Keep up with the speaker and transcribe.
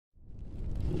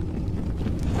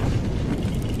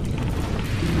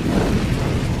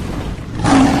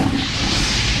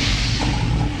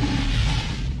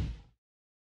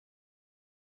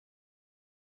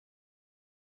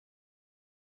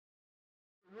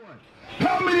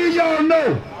many of y'all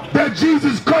know that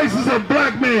Jesus Christ is a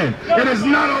black man and is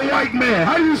not a white man?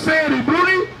 How do you say it,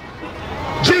 Hebrew?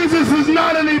 Jesus is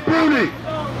not an Hebrew.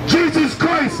 Jesus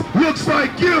Christ looks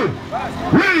like you.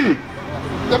 Read.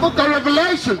 The book of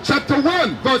Revelation, chapter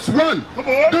 1, verse 1.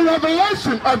 The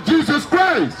revelation of Jesus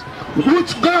Christ,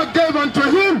 which God gave unto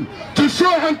him to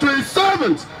show unto his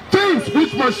servants things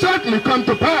which must certainly come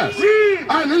to pass.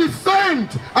 And he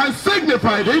sent and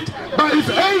signified it by his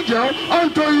angel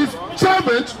unto his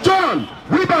servant John.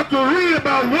 We're about to read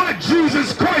about what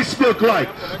Jesus Christ looked like,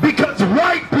 because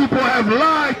white people have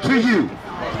lied to you.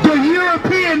 The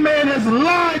European man has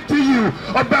lied to you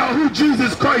about who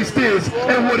Jesus Christ is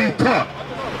and what he taught.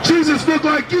 Jesus looked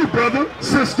like you, brother,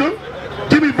 sister.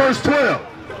 Give me verse 12.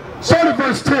 Start at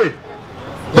verse 10.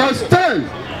 Verse 10.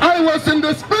 I was in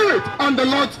the Spirit on the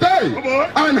Lord's day,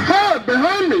 and heard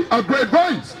behind me a great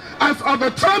voice, as of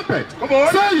a trumpet,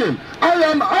 saying, I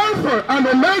am Alpha and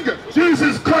Omega.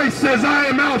 Jesus Christ says, I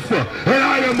am Alpha and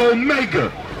I am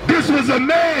Omega. This was a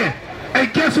man,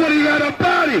 and guess what he had a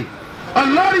body? A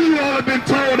lot of you all have been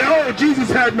told that, oh, Jesus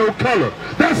had no color.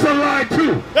 That's a lie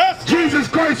too. Jesus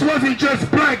Christ wasn't just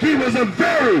black, he was a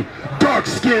very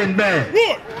dark-skinned man.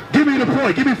 Give me the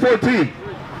point, give me 14.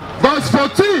 Verse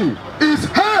 14, his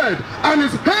head and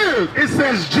his hair. It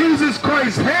says Jesus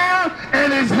Christ's hair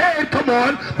and his head, come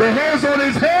on, the hairs on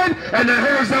his head and the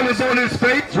hairs that was on his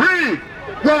face. Read.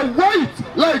 Were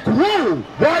white like wool.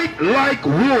 White like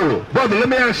wool. Brother, let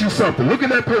me ask you something. Look at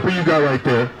that paper you got right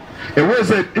there. And where's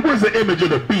the image of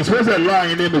the beast? Where's that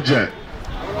lion image at?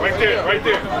 Right there, right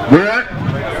there. Where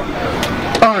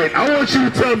at? All right, I want you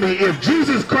to tell me if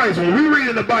Jesus Christ, when we read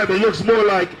in the Bible, looks more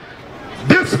like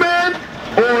this man,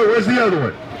 or where's the other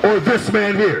one? Or this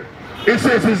man here. It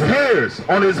says his hairs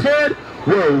on his head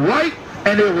were white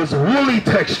and it was woolly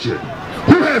texture.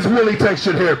 Who has woolly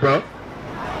textured hair, bro?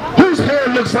 Whose hair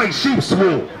looks like sheep's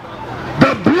wool?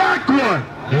 The black one.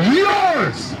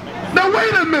 Yours. Now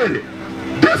wait a minute.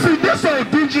 This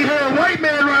old dingy haired white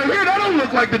man right here, that don't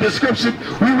look like the description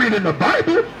we read in the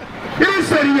Bible. It didn't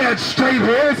say he had straight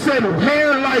hair, it said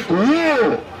hair like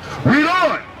wool. Read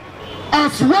on.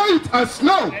 As white as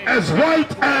snow. As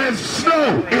white as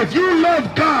snow. If you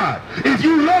love God, if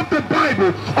you love the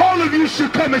Bible, all of you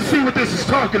should come and see what this is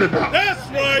talking about. That's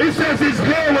right. It says his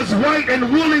hair was white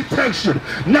and woolly textured,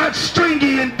 not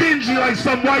stringy and dingy like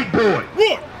some white boy.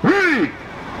 What? Read.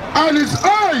 And his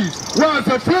eyes was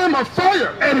a flame of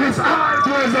fire. And his eyes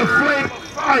was a flame of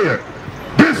fire.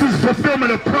 This is fulfillment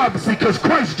of prophecy, because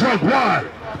Christ drunk wine.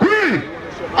 Read.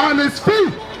 And his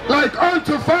feet like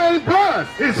unto fine brass.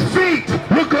 His feet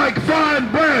look like fine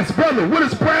brass. Brother, what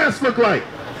does brass look like?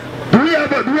 Do we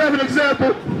have an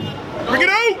example? Bring it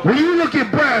out. When you look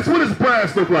at brass, what does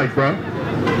brass look like, bro?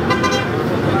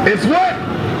 It's what?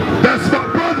 That's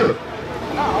my brother.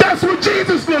 That's what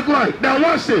Jesus looked like. Now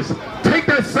watch this. Take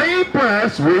that same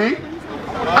brass, read.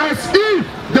 As if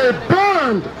they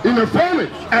burned in a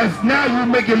furnace. As now you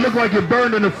make it look like it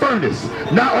burned in a furnace.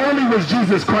 Not only was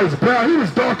Jesus Christ brown, he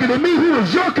was darker than me. He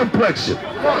was your complexion.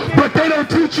 But they don't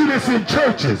teach you this in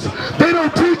churches. They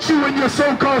don't teach you in your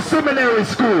so-called seminary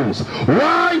schools.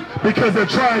 Why? Because they're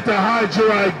trying to hide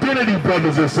your identity,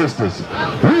 brothers and sisters.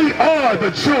 We are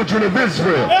the children of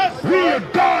Israel. We are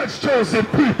God's chosen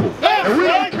people. And we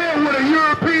don't care what a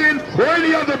European or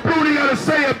any other brute got to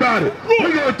say about it.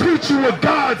 We're going to teach you what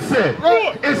God said.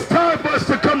 It's time for us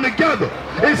to come together.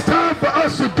 It's time for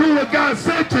us to do what God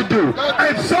said to do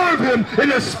and serve him in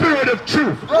the spirit of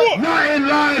truth. Not in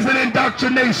lies and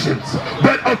indoctrinations,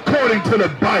 but according to the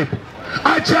Bible.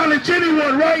 I challenge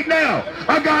anyone right now.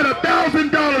 I got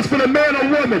 $1,000 for the man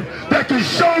or woman that can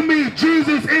show me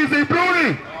Jesus is a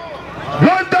brute.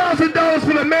 $1,000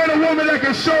 for the man or woman that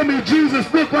can show me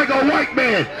Jesus looked like a white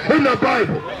man in the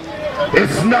Bible.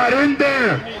 It's not in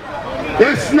there.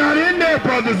 It's not in there,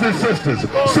 brothers and sisters.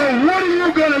 So what are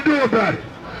you going to do about it?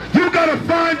 You got to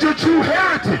find your true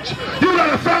heritage. You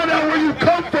got to find out where you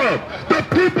come from. The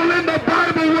people in the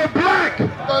Bible were black.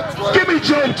 Give me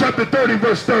Job chapter 30,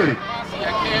 verse 30.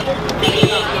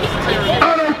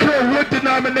 I don't care what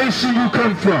denomination you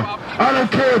come from. I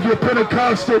don't care if you're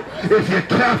Pentecostal, if you're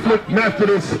Catholic,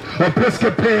 Methodist,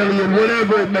 Episcopalian,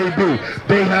 whatever it may be.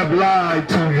 They have lied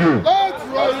to you.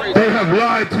 They have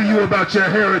lied to you about your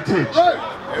heritage.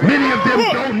 Many of them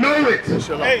don't know it.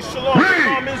 Hey, shalom.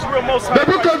 Read. The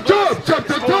book of Job,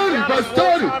 chapter 30, verse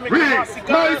 30. Read.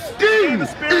 My skin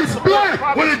is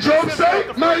black. What did Job say?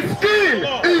 My skin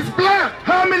is black.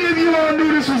 How many of you all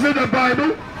knew this was in the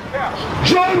Bible?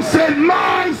 Job said,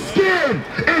 my skin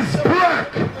is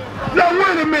black. Now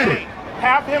wait a minute.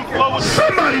 Have him flow.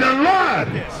 Somebody done lied.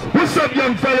 What's up,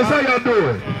 young fellas? How y'all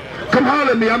doing? Come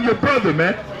holler at me. I'm your brother,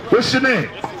 man. What's your name?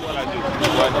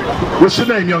 What's your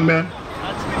name, young man?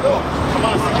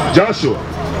 Joshua.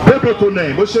 Biblical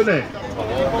name. What's your name?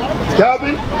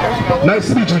 Calvin? Nice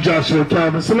to meet you, Joshua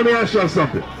Calvin. So let me ask y'all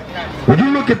something. When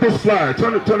you look at this flyer,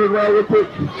 turn it around real quick.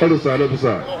 Other side, other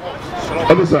side.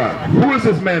 Other side. Who is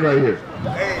this man right here?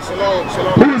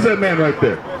 Who is that man right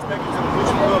there?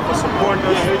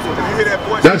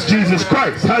 That's Jesus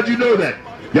Christ. How'd you know that?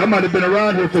 Y'all might have been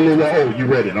around here for a little while. Oh, you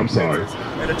read it. I'm sorry.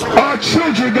 Our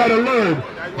children got to learn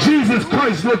Jesus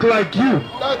Christ look like you.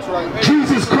 That's right.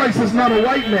 Jesus Christ is not a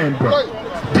white man, bro.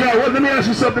 Yeah, well, let me ask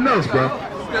you something else, bro.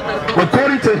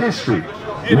 According to history,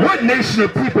 what nation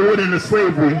of people went into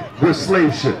slavery with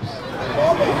slave ships?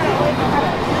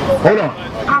 Hold on.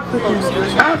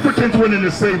 Africans went into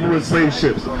slavery with slave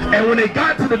ships. And when they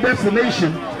got to the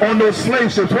destination on those slave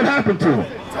ships, what happened to them?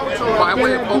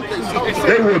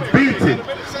 They were beaten.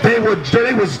 They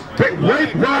was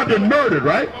raped, robbed, and murdered,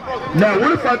 right? Now,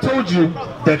 what if I told you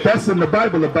that that's in the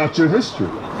Bible about your history?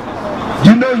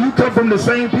 You know you come from the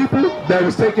same people that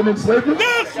was taken in slavery?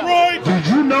 That's right. Did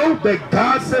you know that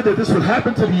God said that this would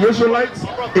happen to the Israelites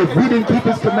if we didn't keep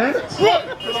his commandments?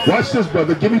 Watch this,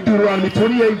 brother. Give me Deuteronomy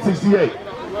 28:68.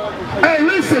 Hey,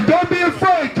 listen, don't be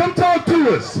afraid. Come talk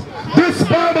to us. This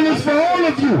Bible is for all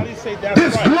of you.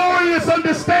 This glorious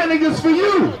understanding is for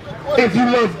you if you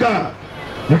love God.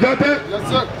 You got that? Yes,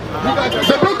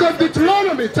 sir. The book of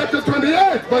Deuteronomy, chapter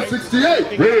 28, verse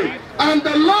 68. Read. And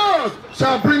the Lord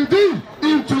shall bring thee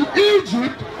into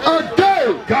Egypt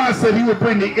again. God said he would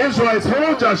bring the Israelites. Hold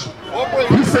on, Joshua.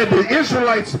 He said the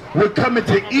Israelites would come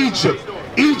into Egypt.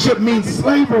 Egypt means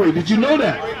slavery. Did you know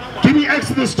that? Give me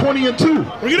Exodus 20:2.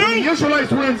 When the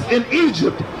Israelites were in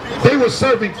Egypt, they were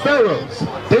serving pharaohs.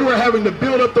 They were having to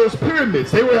build up those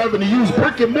pyramids. They were having to use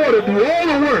brick and mortar to do all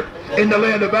the work in the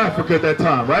land of Africa at that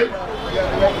time, right?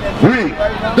 Read.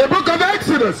 The book of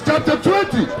Exodus, chapter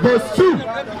 20, verse 2.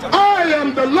 I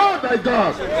am the Lord thy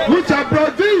God, which have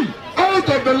brought thee out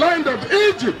of the land of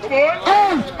Egypt,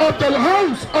 out of the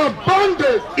house of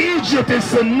bondage. Egypt is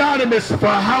synonymous for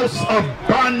house of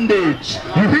bondage.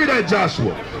 You hear that,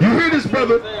 Joshua? You hear this,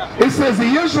 brother? It says the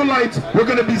Israelites were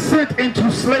going to be sent into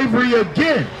slavery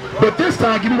again. But this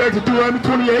time, give me back to Deuteronomy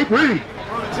 28. Read.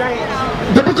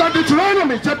 The book of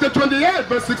Deuteronomy, chapter 28,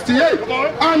 verse 68.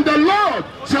 And the Lord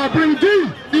shall bring thee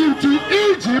into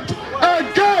Egypt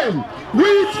again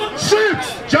with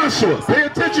ships. Joshua, pay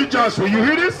attention, Joshua. You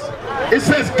hear this? It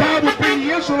says God will bring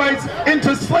the Israelites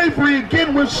into slavery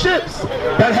again with ships.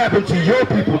 That happened to your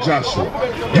people, Joshua.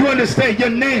 You understand your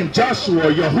name, Joshua,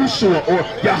 or Yahushua, or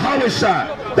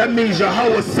Yahweh. That means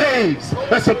Yahweh saves.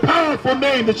 That's a powerful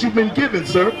name that you've been given,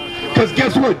 sir. Because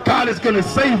guess what? God is going to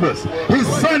save us. His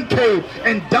son came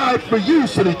and died for you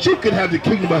so that you could have the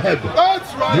kingdom of heaven.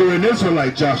 That's right. You're an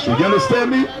Israelite, Joshua. You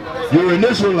understand me? You're an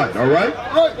Israelite, all right?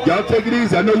 Y'all take it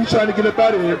easy. I know you're trying to get up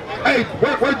out of here. Hey,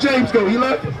 where'd James go? He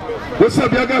left? What's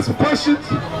up? Y'all got some questions?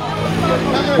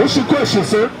 What's your question,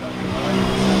 sir?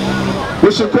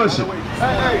 What's your question? No, you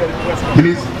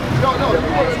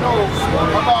want to know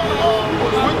about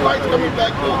what Christ coming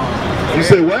back for. You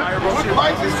say what? What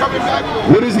Christ is coming back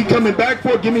for. What is he coming back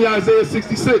for? Give me Isaiah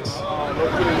 66.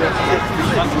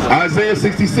 Isaiah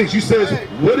 66. You says,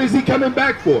 what is he coming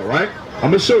back for, right? I'm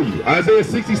going to show you. Isaiah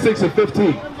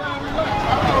 66:15.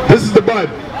 This is the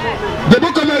Bible. The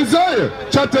book of Isaiah,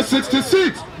 chapter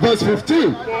 66, verse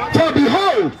 15. For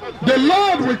behold, the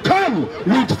Lord will come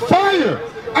with fire,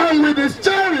 and with his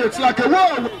chariots like a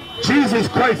whirlwind. Jesus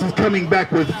Christ is coming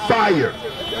back with fire.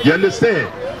 You understand?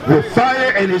 With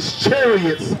fire and his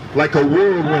chariots like a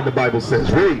whirlwind, the Bible says.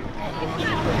 Read.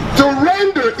 To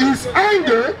render his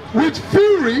anger with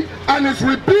fury and his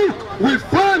rebuke with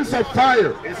flames of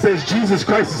fire. It says Jesus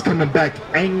Christ is coming back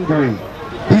angry.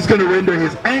 He's going to render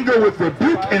his anger with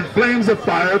rebuke and flames of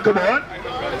fire. Come on.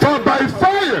 For by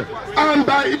fire and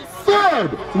by his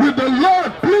sword will the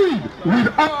Lord plead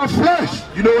with all flesh.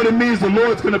 You know what it means the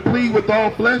Lord's going to plead with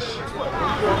all flesh?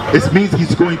 It means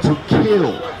he's going to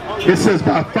kill. It says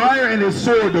by fire and his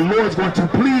sword the Lord's going to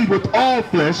plead with all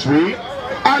flesh. Read.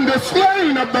 And the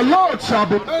slain of the Lord shall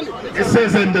be many. It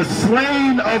says, and the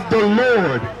slain of the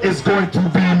Lord is going to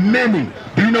be many.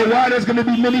 Do you know why there's going to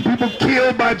be many people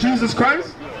killed by Jesus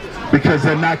Christ? Because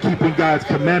they're not keeping God's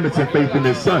commandments and faith in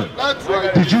his son. That's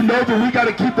right. Did you know that we got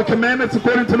to keep the commandments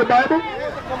according to the Bible?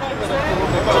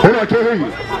 Hold on, I can't hear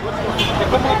you.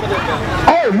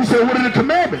 Oh, you said what are the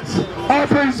commandments? All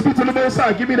praise be to the Most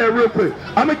High. Give me that real quick.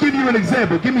 I'm going to give you an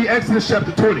example. Give me Exodus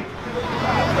chapter 20.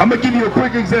 I'm going to give you a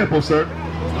quick example, sir.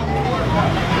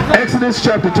 Exodus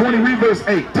chapter 20, read verse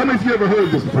 8. Tell me if you ever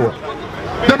heard this before.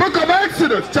 The book of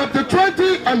Exodus chapter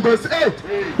 20 and verse 8.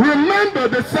 Remember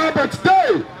the Sabbath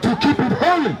day to keep it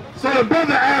holy. holy. So the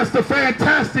brother asked a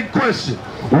fantastic question.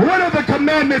 What are the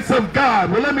commandments of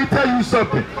God? Well, let me tell you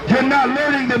something. You're not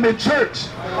learning them in church.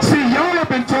 See, y'all have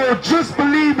been told just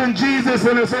believe in Jesus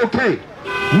and it's okay.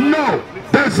 No,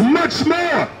 there's much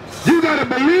more. You got to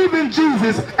believe in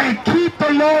Jesus and keep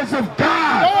the laws of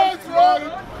God. That's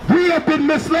right. We have been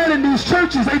misled in these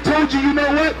churches. They told you, you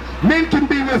know what? Men can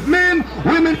be with men,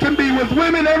 women can be with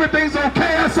women, everything's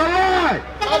okay. That's a lie.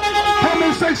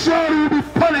 Homosexuality will be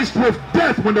punished with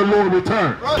death when the Lord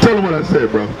returns. Tell them what I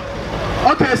said, bro.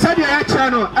 Okay, said the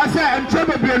channel. I said, I'm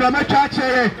trouble being on my church.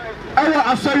 I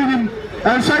saw him.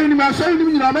 I'm showing him,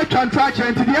 you know, my contract.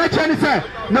 And to the channel said,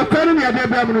 no, Penny, I did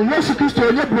Babylon, Yesu Christo,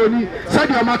 and your brony, said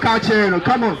your Maka channel.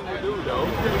 Come on.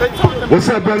 What's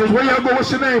up, brothers? Where y'all go? What's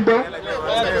your name, bro?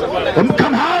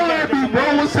 Come holler at me,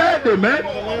 bro. What's happening, man?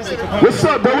 What's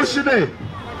up, bro? What's your name?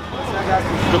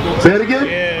 Say it again?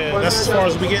 Yeah, that's as far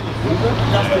as we get.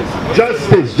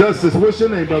 Justice. What's your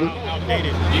name, brother?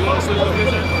 Outdated. You want to see the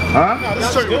vision? Huh?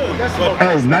 That's good.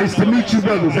 Hey, nice to meet you,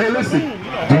 brothers. Hey, listen.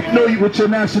 Do you know what your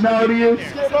nationality is?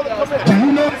 Do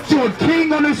you know that you're a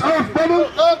king on this earth, brother?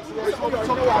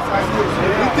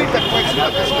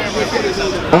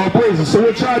 Oh, praises. So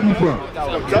what tribe you from?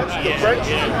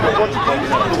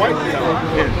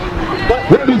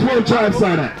 Where does one tribe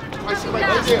sign at?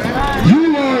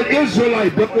 You are an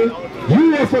Israelite, brother.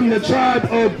 You are from the tribe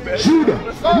of Judah.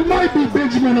 You might be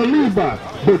Benjamin or Levi,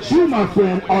 but you, my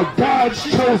friend, are God's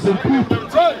chosen people.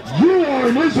 You are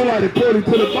an Israelite according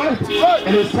to the Bible,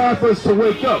 and it's time for us to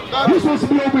wake up. You're supposed to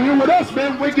be over here with us,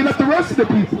 man, waking up the rest of the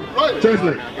people.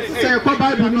 Translate. Say,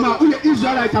 Bible, we are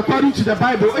Israelites according to the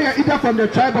Bible. We are either from the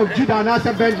tribe of Judah and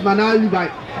also Benjamin or Levi.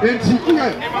 And we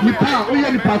are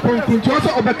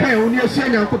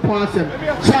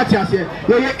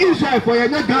Israel for your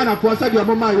Ghana for your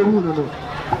mama.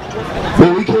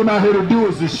 What we came out here to do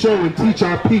is to show and teach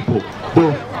our people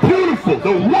the beautiful,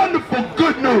 the wonderful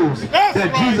good news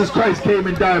that Jesus Christ came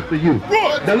and died for you.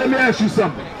 Now let me ask you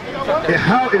something.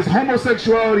 How is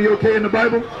homosexuality okay in the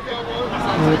Bible?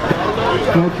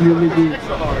 Not really good.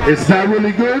 It's not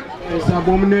really good? It's an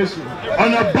abomination.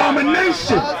 An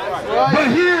abomination.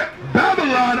 But here,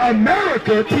 Babylon,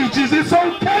 America teaches it's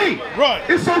okay. Right.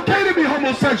 It's okay to be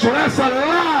homosexual. That's a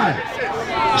lie.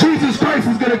 Jesus Christ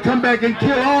is going to come back and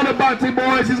kill all the Bati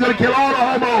boys. He's going to kill all the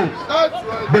homos.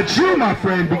 But you, my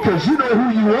friend, because you know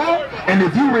who you are, and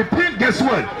if you repent, guess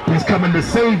what? He's coming to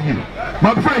save you.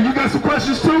 My friend, you got some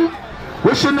questions too?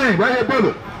 What's your name? Right here,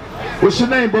 brother. What's your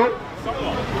name, bro?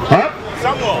 Huh?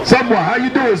 Samuel. How you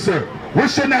doing, sir?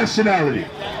 What's your nationality?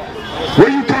 Where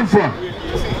you come from?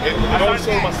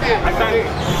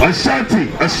 Ashanti.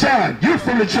 You're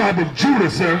from the tribe of Judah,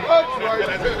 sir.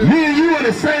 Me and you are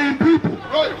the same people.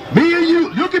 Me and you,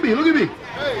 look at me.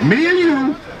 Me and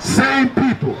you, same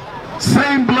people,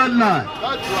 same bloodline.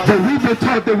 But we've been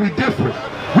taught that we're different.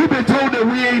 We've been told that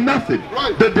we ain't nothing.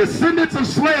 The descendants of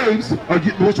slaves,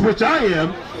 which I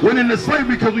am, went into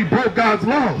slavery because we broke God's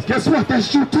laws. Guess what?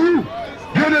 That's you too.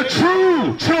 You're the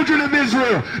true children of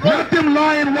Israel. Not them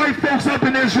lying white folks up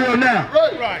in Israel now.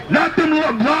 Not them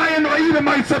lying or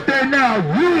Edomites up there now.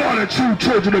 You are the true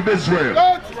children of Israel.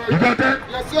 You got that?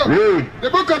 Yes, sir. Read. The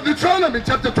book of Deuteronomy,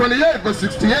 chapter 28, verse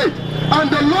 68. And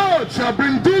the Lord shall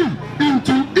bring thee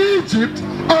into Egypt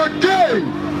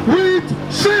again with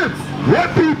ships.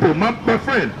 What people, my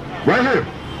friend, right here,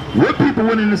 what people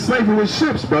went into slavery with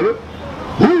ships, brother?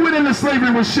 Who went into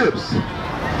slavery with ships?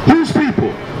 Whose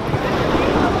people?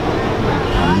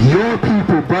 Your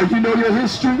people, bro. You know your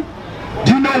history?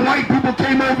 Do you know white people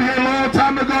came over here a long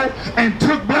time ago and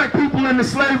took black people into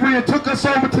slavery and took us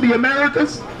over to the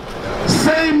Americas?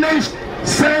 Same nation,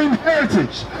 same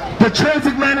heritage. The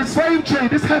transatlantic slave trade,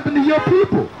 this happened to your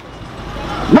people.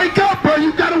 Wake up, bro.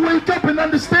 You gotta wake up and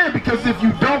understand, because if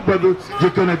you don't, brother, you're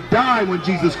gonna die when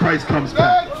Jesus Christ comes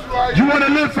back. You wanna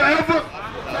live forever?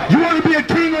 You wanna be a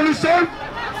king on this earth?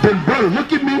 Then, brother,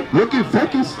 look at me. Look at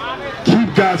focus.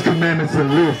 Keep God's commandments and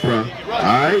live, bro.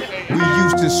 Alright? We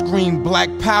used to scream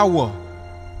black power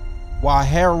while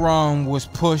heroin was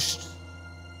pushed.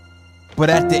 But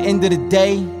at the end of the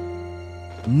day,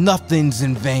 nothing's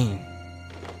in vain.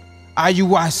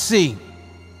 IUIC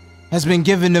has been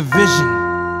given a vision.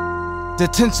 The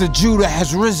tents of Judah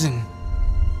has risen.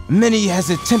 Many has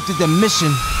attempted the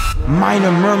mission.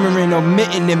 Minor murmuring,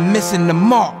 omitting, and missing the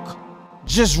mark.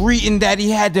 Just reading that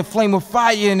he had the flame of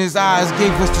fire in his eyes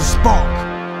gave us the spark.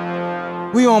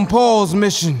 We on Paul's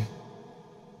mission.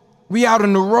 We out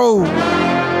on the road,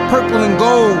 purple and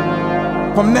gold.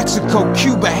 From Mexico,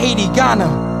 Cuba, Haiti, Ghana,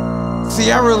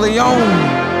 Sierra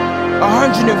Leone.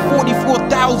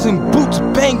 144,000 boots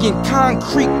banging,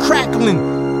 concrete crackling.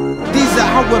 These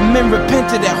are our men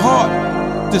repented at heart.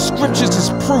 The scriptures is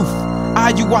proof.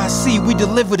 IUIC, we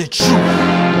deliver the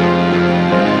truth.